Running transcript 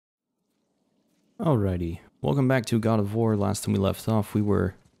Alrighty, welcome back to God of War. Last time we left off, we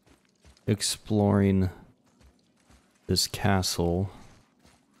were exploring this castle.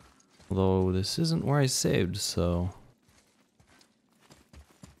 Although this isn't where I saved, so...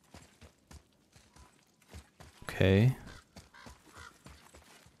 Okay.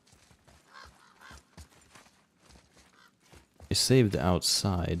 I saved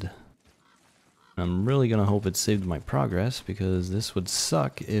outside. I'm really gonna hope it saved my progress, because this would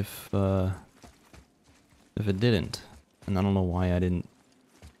suck if it didn't. And I don't know why I didn't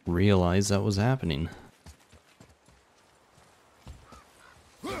realize that was happening.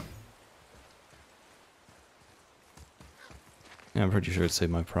 Yeah, I'm pretty sure it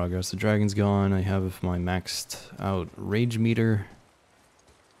saved my progress. The dragon's gone. I have my maxed out rage meter.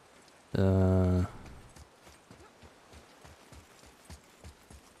 Yeah,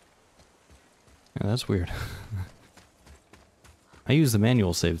 that's weird. I used the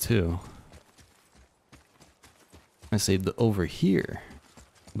manual save too. I saved over here.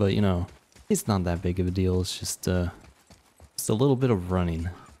 But you know, it's not that big of a deal. It's just a little bit of running.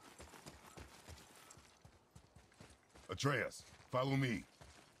 Atreus, follow me.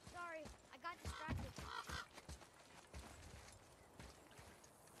 Sorry, I got distracted.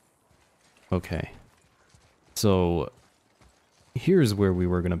 Okay. So here's where we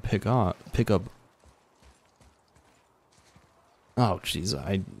were gonna pick up. Oh jeez,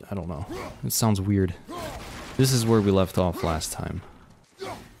 I don't know. It sounds weird. This is where we left off last time.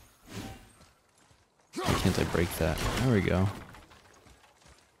 Why can't I break that? There we go.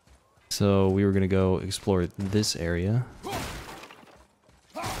 So we were gonna go explore this area.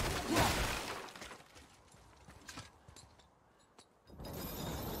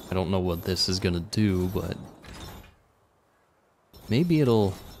 I don't know what this is gonna do, but maybe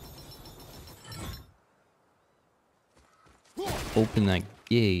it'll open that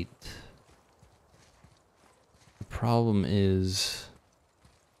gate. The problem is...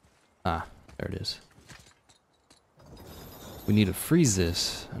 Ah, there it is. We need to freeze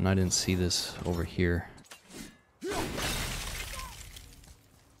this, and I didn't see this over here. So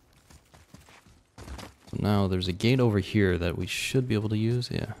now there's a gate over here that we should be able to use,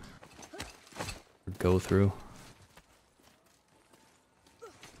 yeah. Or go through.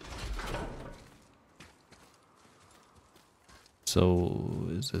 So,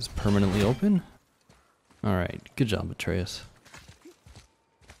 is this permanently open? Alright, good job, Atreus.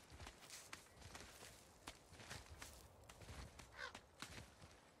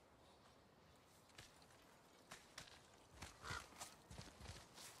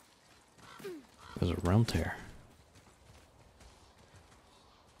 There's a realm tear.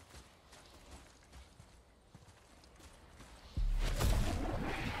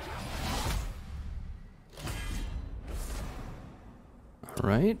 All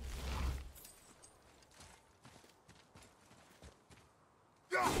right.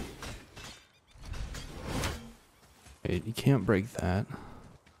 Wait, you can't break that.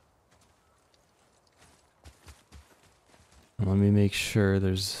 Let me make sure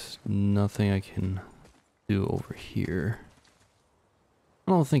there's nothing I can do over here.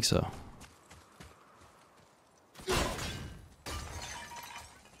 I don't think so.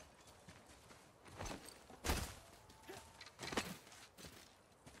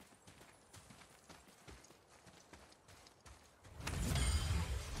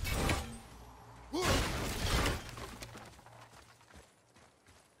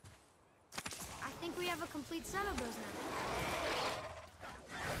 I think we have a complete set of those now.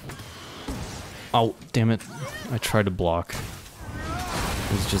 Oh, damn it. I tried to block.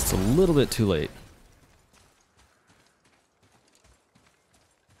 It was just a little bit too late.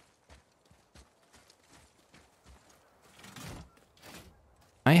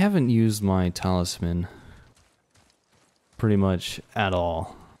 I haven't used my talisman pretty much at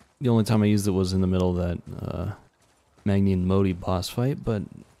all. The only time I used it was in the middle of that Magni and Modi boss fight, but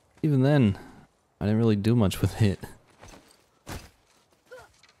even then, I didn't really do much with it.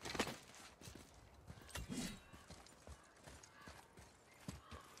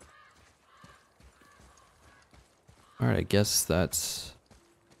 Alright, I guess that's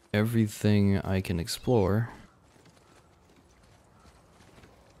everything I can explore.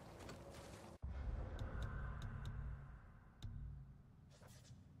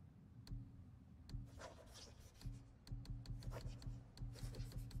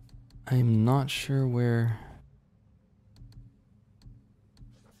 I'm not sure where...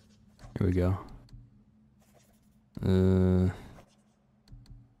 Here we go.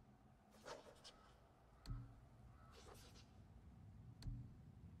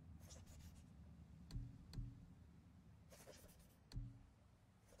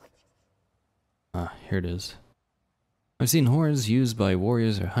 here it is. I've seen horns used by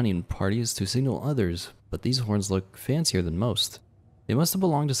warriors or hunting parties to signal others, but these horns look fancier than most. They must have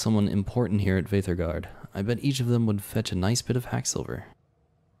belonged to someone important here at Vaethergard. I bet each of them would fetch a nice bit of hack silver.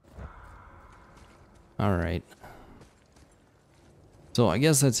 Alright. So I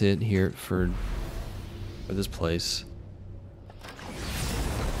guess that's it here for this place.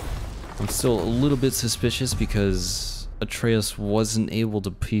 I'm still a little bit suspicious because Atreus wasn't able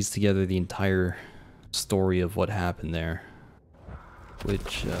to piece together the entire story of what happened there.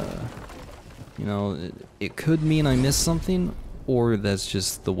 Which, you know, it could mean I missed something, or that's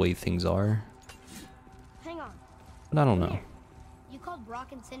just the way things are. Hang on. But I don't know. You called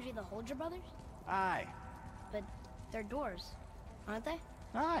Brock and Sindri the Holger brothers? Aye. But they're dwarves, aren't they?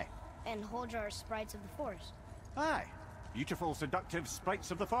 Aye. And Holger are sprites of the forest. Aye. Beautiful, seductive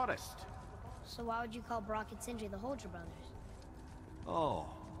sprites of the forest. So why would you call Brock and Sindri the Holger brothers? Oh,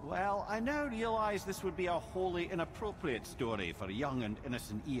 well, I now realize this would be a wholly inappropriate story for young and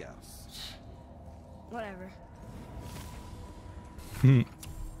innocent ears. Whatever.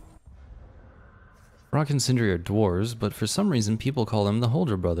 Brock and Sindri are dwarves, but for some reason people call them the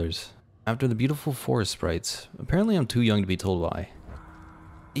Holder brothers, after the beautiful forest sprites. Apparently I'm too young to be told why.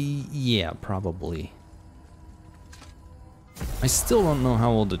 Yeah, probably. I still don't know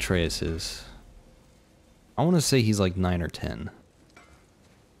how old Atreus is. I want to say he's like 9 or 10.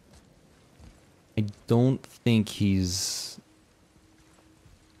 I don't think he's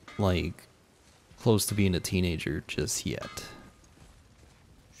like close to being a teenager just yet.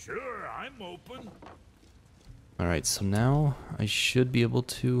 Sure, I'm open. Alright, so now I should be able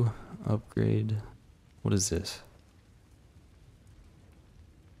to upgrade. What is this?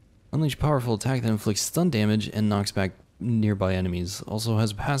 Unleash powerful attack that inflicts stun damage and knocks back nearby enemies. Also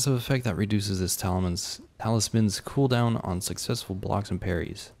has a passive effect that reduces this talisman's cooldown on successful blocks and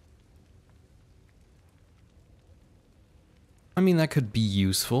parries. I mean, that could be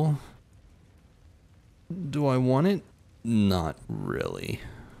useful. Do I want it? Not really.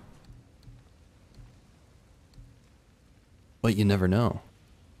 But you never know.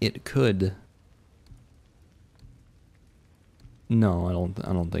 It could. No, I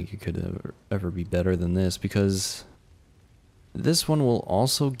don't think it could ever be better than this, because this one will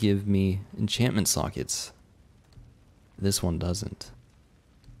also give me enchantment sockets. This one doesn't.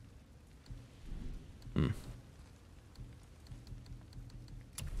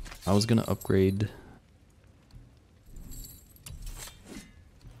 I was gonna upgrade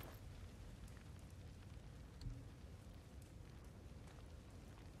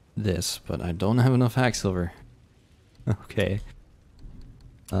this, but I don't have enough hack silver. Okay.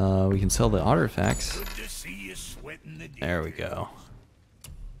 We can sell the artifacts. Good to see you sweating the deep. There we go.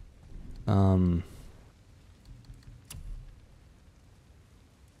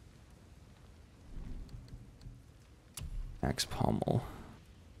 Axe pommel.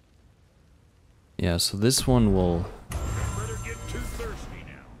 Yeah, so this one will Better get too thirsty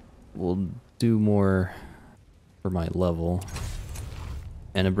now. will do more for my level.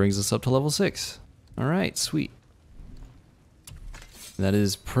 And it brings us up to level 6. Alright, sweet. That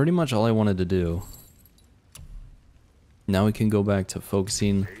is pretty much all I wanted to do. Now we can go back to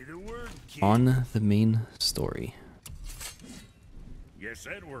focusing Say the word, kid. on the main story. Guess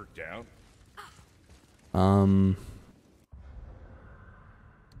that worked out. Now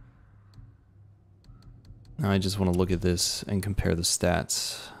I just want to look at this and compare the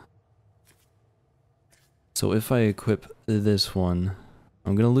stats. So if I equip this one,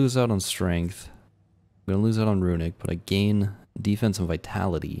 I'm going to lose out on strength. I'm going to lose out on runic, but I gain defense and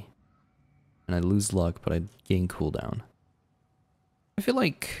vitality. And I lose luck, but I gain cooldown. I feel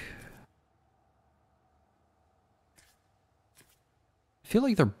like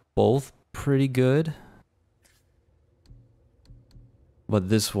they're both pretty good. But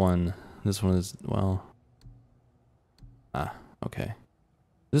this one is, well, okay.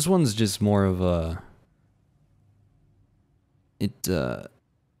 This one's just more of a, it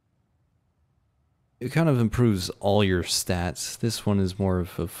kind of improves all your stats. This one is more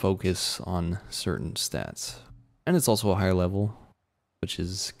of a focus on certain stats. And it's also a higher level, which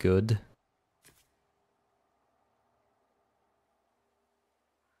is good.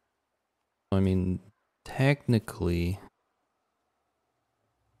 I mean, technically,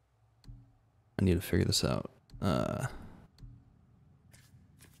 I need to figure this out. I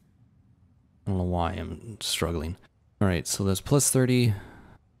don't know why I'm struggling. Alright, so that's plus 30,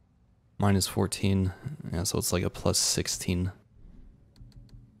 minus 14. Yeah, so it's like a plus 16.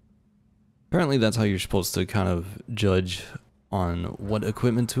 Apparently that's how you're supposed to kind of judge on what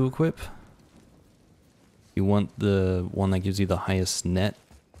equipment to equip. You want the one that gives you the highest net.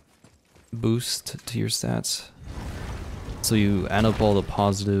 boost to your stats. So you add up all the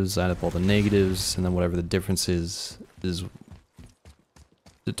positives, add up all the negatives, and then whatever the difference is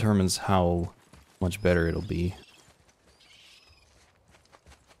determines how much better it'll be.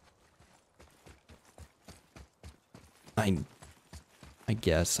 I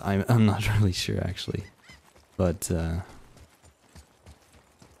guess I'm not really sure actually, but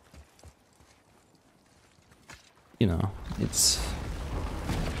you know, it's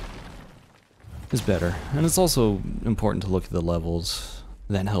better, and it's also important to look at the levels.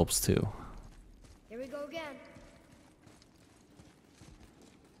 That helps too. Here we go again.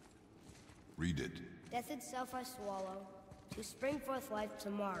 Read it. Death itself I swallow, to spring forth life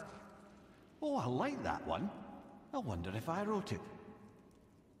tomorrow. Oh, I like that one. I wonder if I wrote it.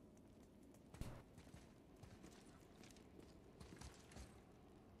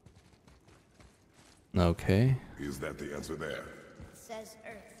 Okay. Is that the answer there? It says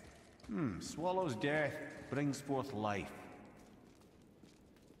Earth. Swallows death, brings forth life.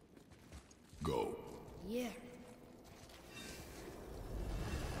 Go. Yeah.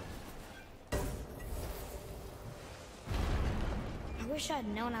 I wish I'd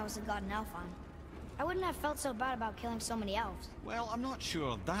known I was a god in Alphon. I wouldn't have felt so bad about killing so many elves. Well, I'm not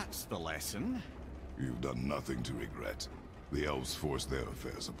sure that's the lesson. You've done nothing to regret. The elves forced their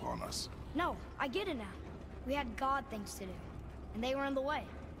affairs upon us. No, I get it now. We had god things to do, and they were in the way,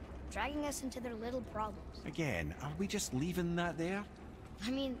 dragging us into their little problems. Again, are we just leaving that there?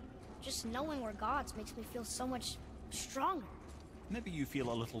 I mean, just knowing we're gods makes me feel so much stronger. Maybe you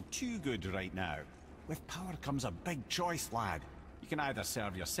feel a little too good right now. With power comes a big choice, lad. You can either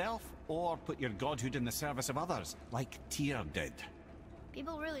serve yourself, or put your godhood in the service of others, like Tyr did.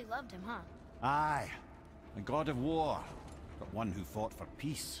 People really loved him, huh? Aye, a god of war, but one who fought for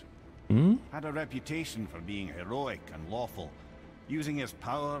peace. Had a reputation for being heroic and lawful, using his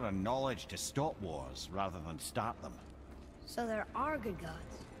power and knowledge to stop wars rather than start them. So there are good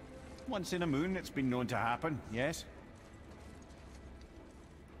gods. Once in a moon, it's been known to happen, yes?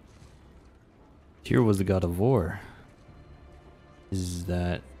 Tyr was the god of war. Is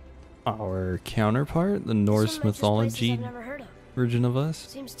that our counterpart, the Norse mythology I've never heard of. version of us?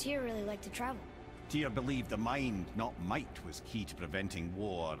 Seems Tyr really liked to travel. Tyr believed the mind, not might, was key to preventing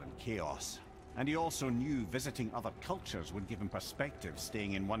war and chaos. And he also knew visiting other cultures would give him perspective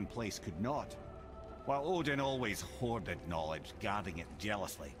staying in one place could not. While Odin always hoarded knowledge, guarding it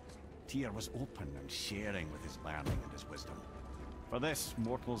jealously, Tyr was open and sharing with his learning and his wisdom. For this,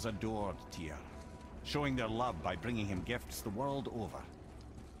 mortals adored Tyr, showing their love by bringing him gifts the world over.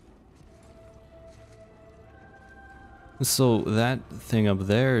 So that thing up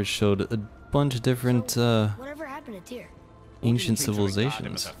there showed a bunch of different Whatever happened to Tyr? ancient Odin came to regard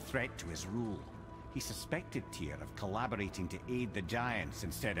him civilizations. as a threat to his rule. He suspected Tyr of collaborating to aid the Giants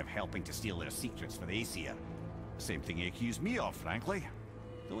instead of helping to steal their secrets for the Aesir. Same thing he accused me of, frankly.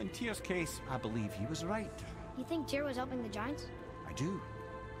 Though in Tyr's case, I believe he was right. You think Tyr was helping the Giants? I do.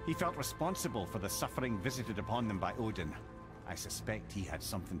 He felt responsible for the suffering visited upon them by Odin. I suspect he had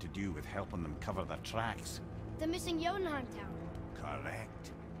something to do with helping them cover their tracks. The missing Jotunheim Tower.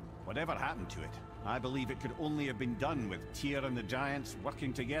 Correct. Whatever happened to it, I believe it could only have been done with Tyr and the Giants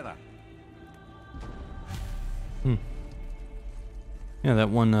working together. Yeah, that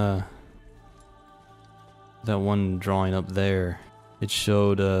one drawing up there, it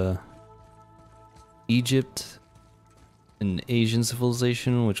showed Egypt, an Asian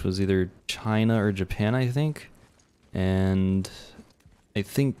civilization, which was either China or Japan, I think, and I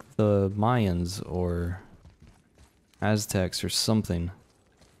think the Mayans or Aztecs or something.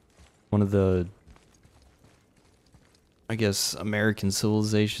 One of the, I guess, American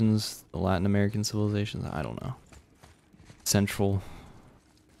civilizations, the Latin American civilizations, I don't know. Central.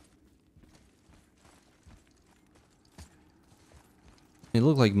 They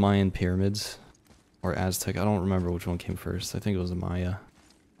look like Mayan pyramids or Aztec. I don't remember which one came first. I think it was a Maya.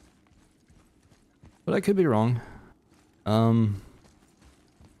 But I could be wrong.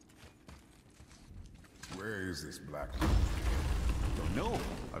 Where is this black? Don't know.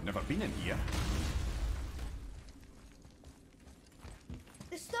 I've never been in here.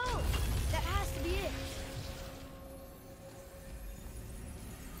 The stone! That has to be it!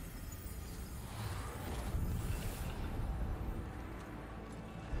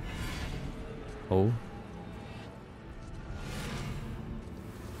 Oh.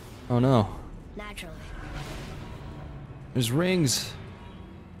 Oh no. Naturally. There's rings.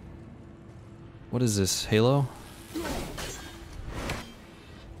 What is this? Halo?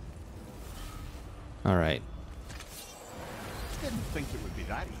 Alright. Didn't think it would be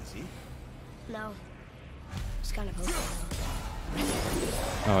that easy. No. It's kind of hopeful.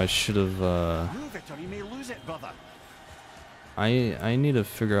 Oh, I should have, Move it or you may lose it, brother. I need to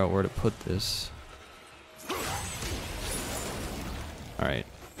figure out where to put this. Alright.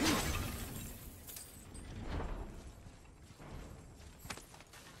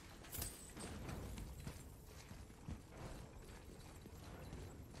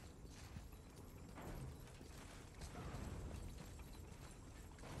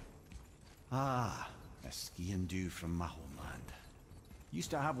 Ah, a ski and do from my homeland.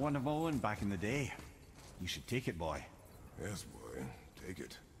 Used to have one of my own back in the day. You should take it, boy. Yes, boy. Take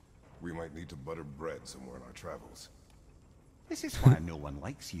it. We might need to butter bread somewhere in our travels. This is why no one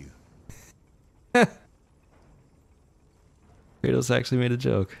likes you. Kratos actually made a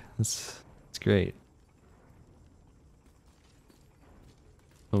joke. That's great.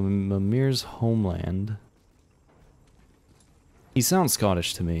 So Mimir's homeland. He sounds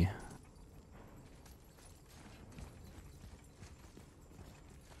Scottish to me.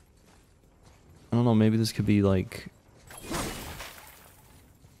 I don't know, maybe this could be like...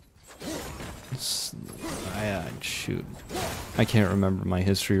 shoot. I can't remember my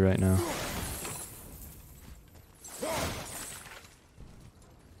history right now.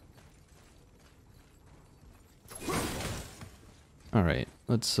 Alright,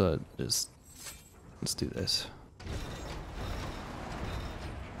 let's do this.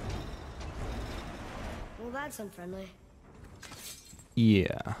 Well, that's unfriendly.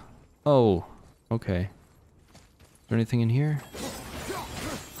 Yeah. Oh, okay. Is there anything in here?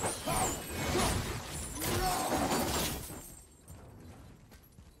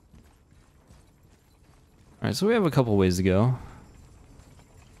 Alright, so we have a couple ways to go.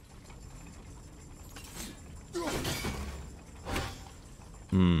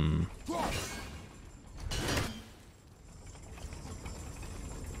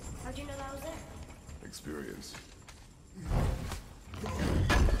 How'd you know that was there? Experience.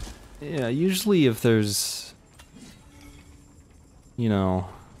 Yeah, usually if there's, you know,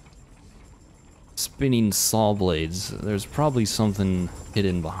 spinning saw blades, there's probably something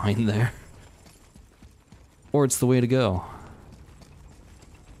hidden behind there. Or it's the way to go.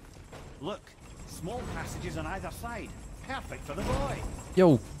 Look, small passages on either side. Perfect for the boy.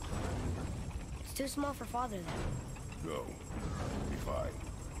 Yo! It's too small for father then. Go. Be fine.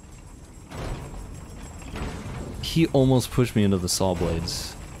 He almost pushed me into the saw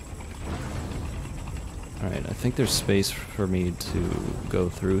blades. Alright, I think there's space for me to go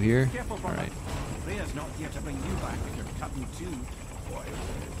through here. Careful, brother. Alright. Rhea's not here to bring you back if you're cutting too.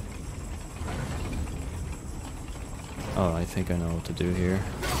 Oh, I think I know what to do here.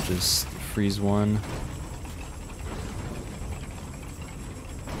 Just freeze one.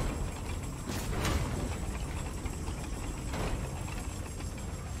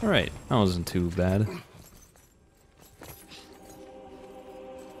 Alright, that wasn't too bad.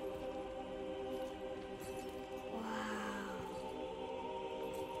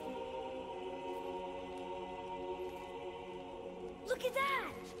 Look at that!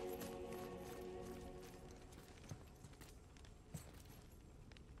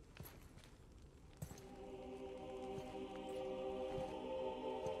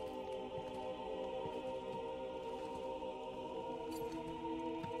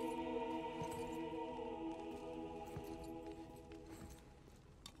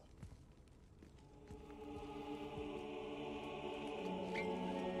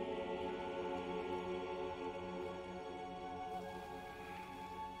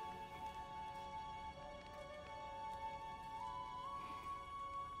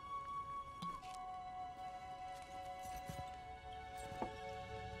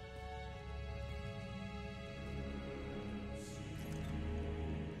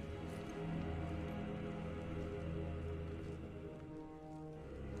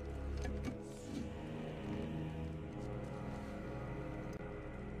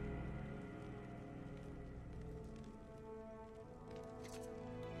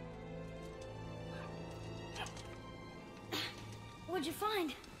 What'd you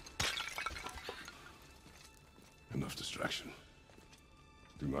find? Enough distraction.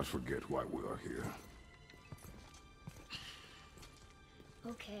 Do not forget why we are here.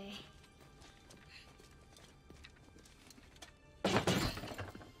 Okay.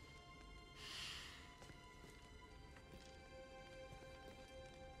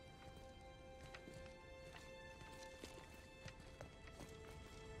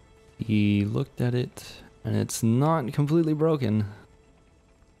 He looked at it, and it's not completely broken.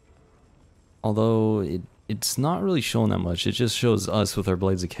 Although, it's not really showing that much. It just shows us with our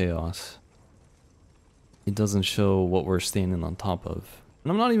Blades of Chaos. It doesn't show what we're standing on top of.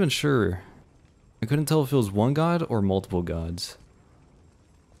 And I'm not even sure. I couldn't tell if it was one god or multiple gods.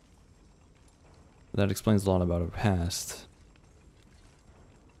 That explains a lot about her past.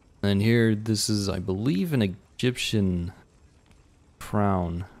 And here, this is, I believe, an Egyptian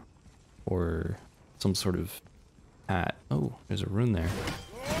crown or some sort of hat. Oh, there's a rune there.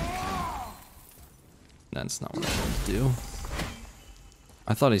 That's not what I wanted to do.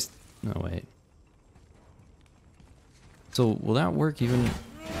 I thought no, wait. So, will that work even?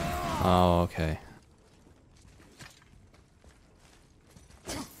 Oh, okay.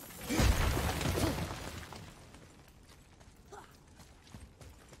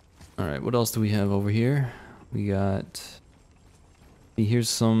 Alright, what else do we have over here? We got... Here's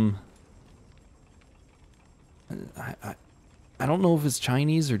some... I don't know if it's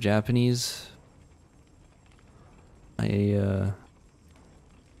Chinese or Japanese. I'm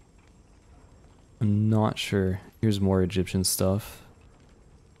not sure. Here's more Egyptian stuff.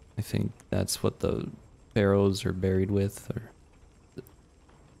 I think that's what the pharaohs are buried with, or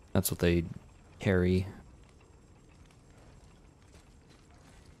that's what they carry.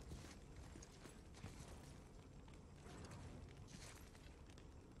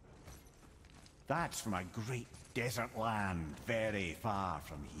 That's from a great desert land very far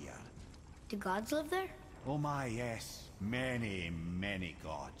from here. Do gods live there? Oh my, yes. Many, many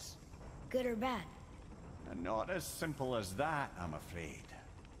gods. Good or bad? And not as simple as that, I'm afraid.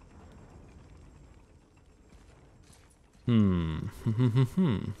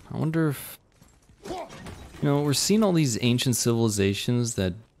 I wonder if... You know, we're seeing all these ancient civilizations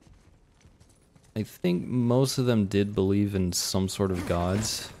that... I think most of them did believe in some sort of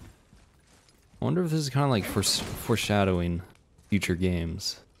gods. I wonder if this is kind of like foreshadowing future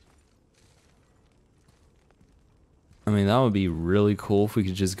games. I mean, that would be really cool if we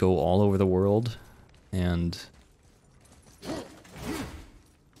could just go all over the world and,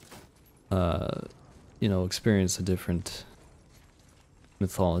 you know, experience the different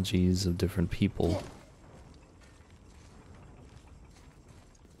mythologies of different people.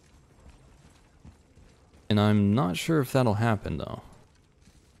 And I'm not sure if that'll happen, though.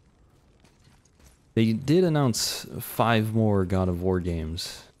 They did announce 5 more God of War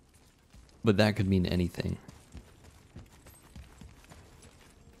games, but that could mean anything.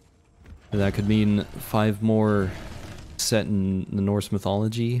 That could mean 5 more set in the Norse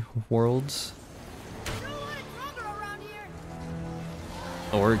mythology worlds.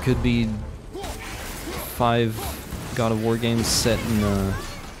 Or it could be 5 God of War games set in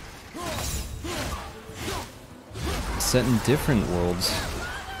different worlds.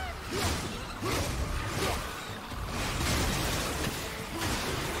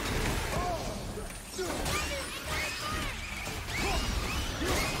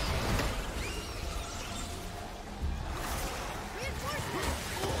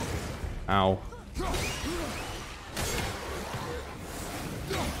 Ow.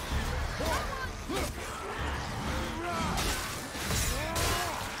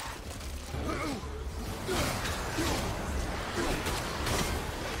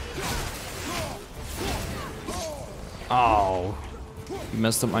 Oh, you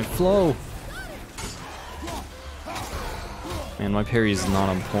messed up my flow. Man, my parry is not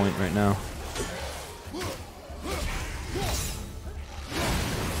on point right now.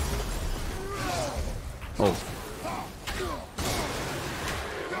 Oh.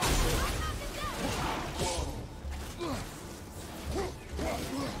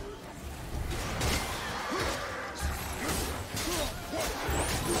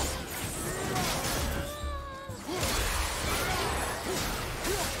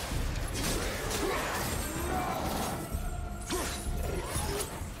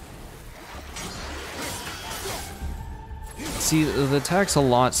 See, the attack's a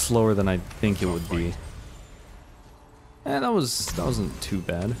lot slower than I think it would be. Eh, that wasn't too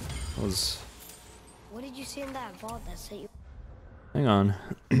bad. That was... What did you see in that vault that set you? Hang on.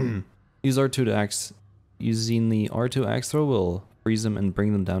 Use R2 to axe. Using the R2 axe throw will freeze them and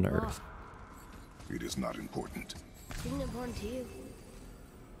bring them down to earth. It is not important. Isn't important to you?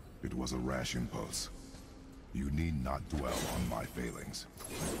 It was a rash impulse. You need not dwell on my failings.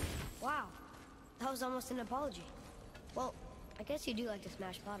 Wow, that was almost an apology. Well, I guess you do like to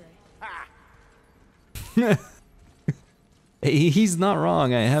smash pottery. He's not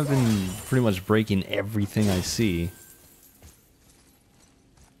wrong. I have been pretty much breaking everything I see.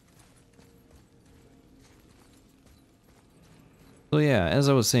 So yeah, as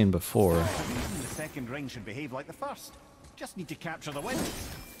I was saying before... The second ring should behave like the first. Just need to capture the wind.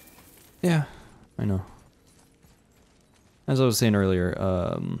 Yeah, I know. As I was saying earlier,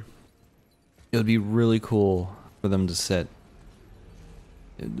 it would be really cool for them to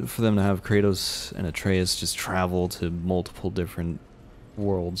have Kratos and Atreus just travel to multiple different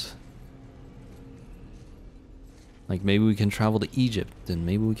worlds. Like, maybe we can travel to Egypt, and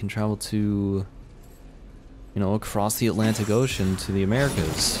maybe we can travel to, you know, across the Atlantic Ocean to the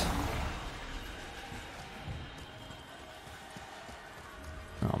Americas.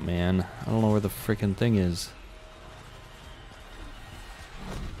 Oh man, I don't know where the frickin' thing is.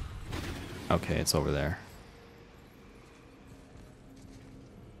 Okay, it's over there.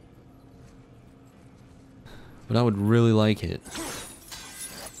 But I would really like it.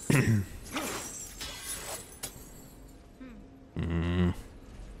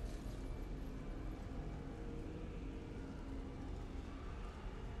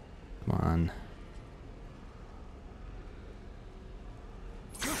 Come on.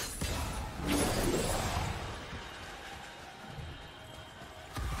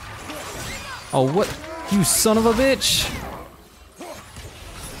 Oh, what? You son of a bitch!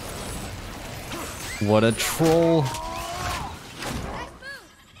 What a troll.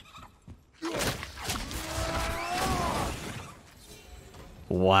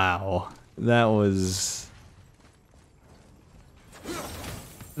 Wow. That was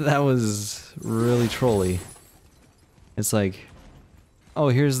really trolly. It's like, oh,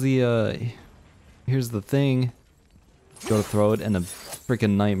 here's the thing. Go to throw it, and a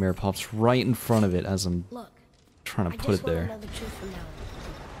freaking nightmare pops right in front of it as I'm trying to put it there. I just want to know the truth from now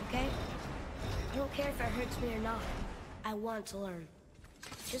on, okay? I don't care if it hurts me or not. I want to learn.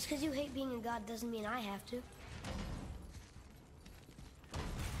 Just because you hate being a god doesn't mean I have to.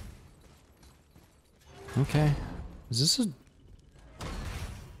 Okay. Is this a...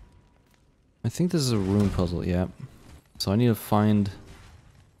 I think this is a rune puzzle, yep. So I need to find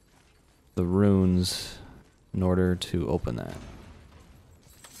the runes in order to open that.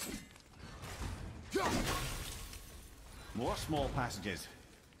 More small passages.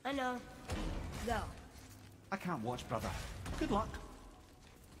 I know. Go. I can't watch, brother. Good luck.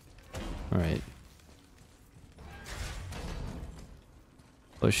 Alright.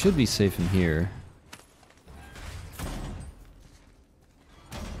 Well, it should be safe in here.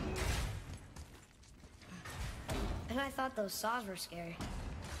 And I thought those saws were scary.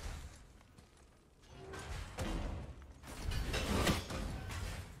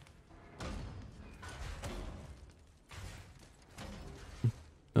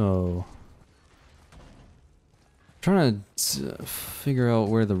 Oh. Trying to figure out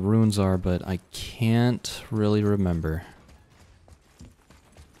where the runes are, but I can't really remember.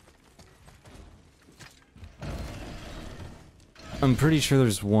 I'm pretty sure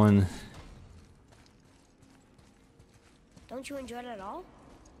there's one. Don't you enjoy it at all?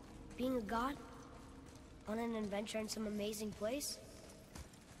 Being a god? On an adventure in some amazing place?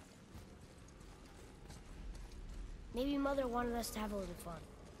 Maybe Mother wanted us to have a little fun.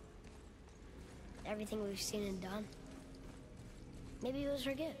 Everything we've seen and done. Maybe it was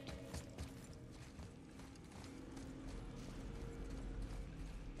her gift.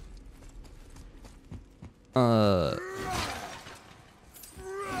 I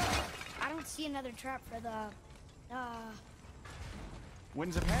don't see another trap for the,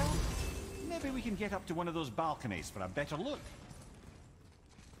 Winds of hell? Maybe we can get up to one of those balconies for a better look.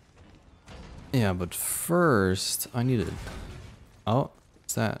 Yeah, but first I need to... Oh,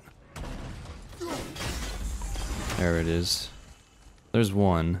 what's that? There it is. There's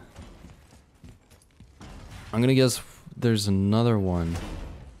one. I'm gonna guess there's another one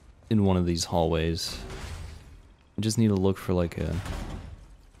in one of these hallways. I just need to look for like a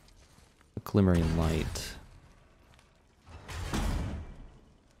glimmering light.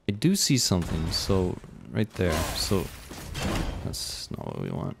 I do see something, so right there. So that's not what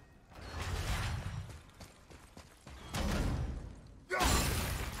we want.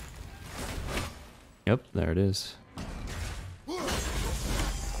 Yep, there it is.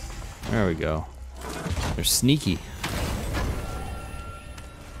 There we go. They're sneaky.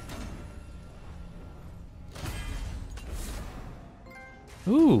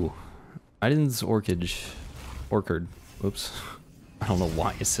 Ooh, I didn't orchid. Oops. I don't know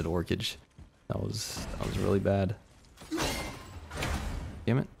why I said orchid. That was really bad.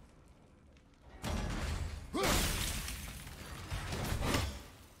 Damn it.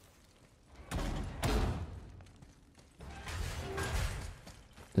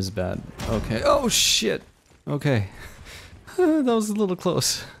 This is bad. Okay. Oh shit. Okay. That was a little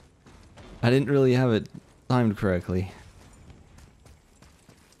close. I didn't really have it timed correctly.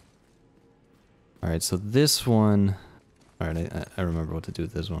 Alright, so this one... Alright, I remember what to do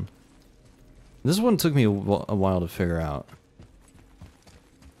with this one. This one took me a while to figure out.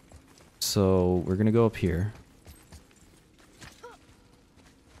 So, we're gonna go up here.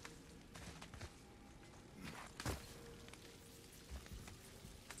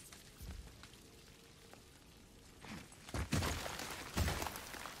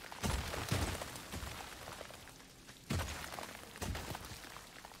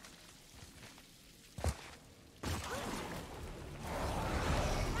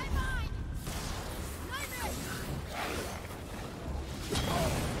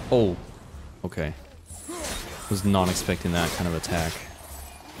 Oh, okay. Was not expecting that kind of attack.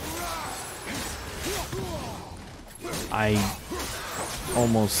 I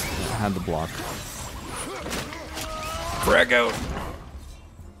almost had the block. Frag out!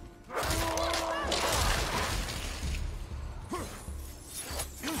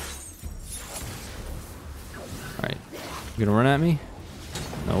 Alright. You gonna run at me?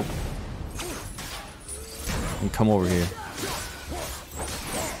 Nope. And come over here.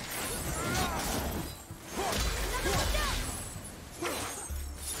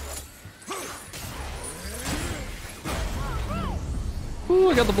 Ooh,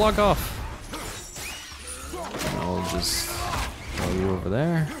 I got the block off. I'll just throw you over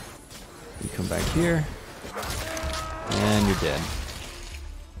there. You come back here. And you're dead.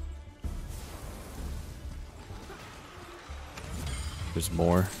 There's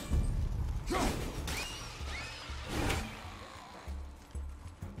more.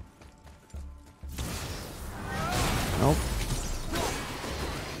 Nope.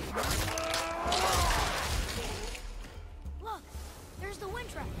 Look, there's the wind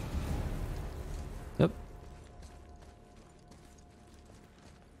track. Yep.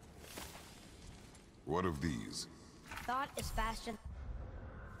 What of these? Thought is faster.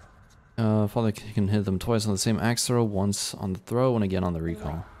 Father can hit them twice on the same axe throw, once on the throw and again on the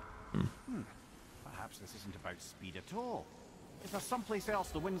recall. Perhaps this isn't about speed at all. Is there someplace else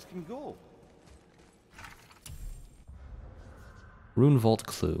the winds can go? Rune Vault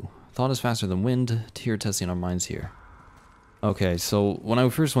Clue. Thought is faster than wind. Tier testing our minds here. Okay, so when I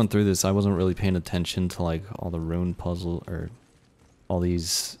first went through this, I wasn't really paying attention to like all the rune puzzle or all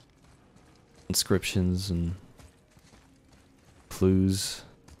these inscriptions and clues.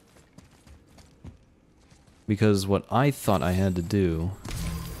 Because what I thought I had to do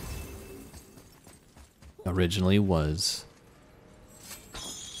originally was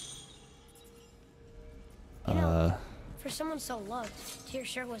For someone so loved, Tyr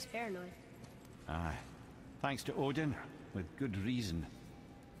sure was paranoid. Aye. Thanks to Odin, with good reason.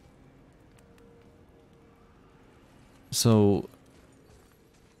 so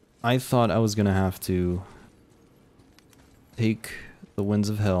I thought I was gonna have to take the winds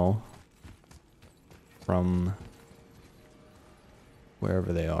of hell from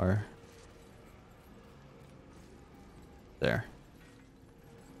wherever they are. There.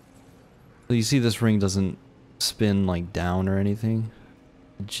 So you see this ring doesn't spin like down or anything.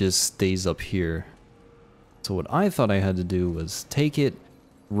 It just stays up here. So what I thought I had to do was take it,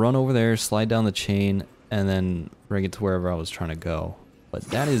 run over there, slide down the chain, and then bring it to wherever I was trying to go. But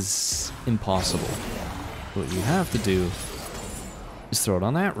that is impossible. What you have to do is throw it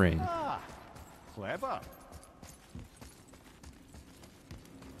on that ring. Clever.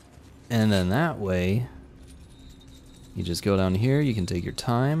 And then that way, you just go down here, you can take your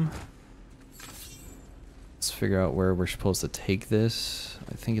time. Let's figure out where we're supposed to take this.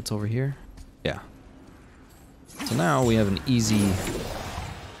 I think it's over here. Yeah. So now we have an easy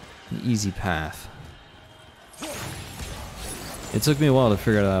path. It took me a while to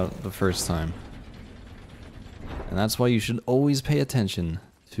figure it out the first time. And that's why you should always pay attention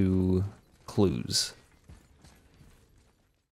to clues.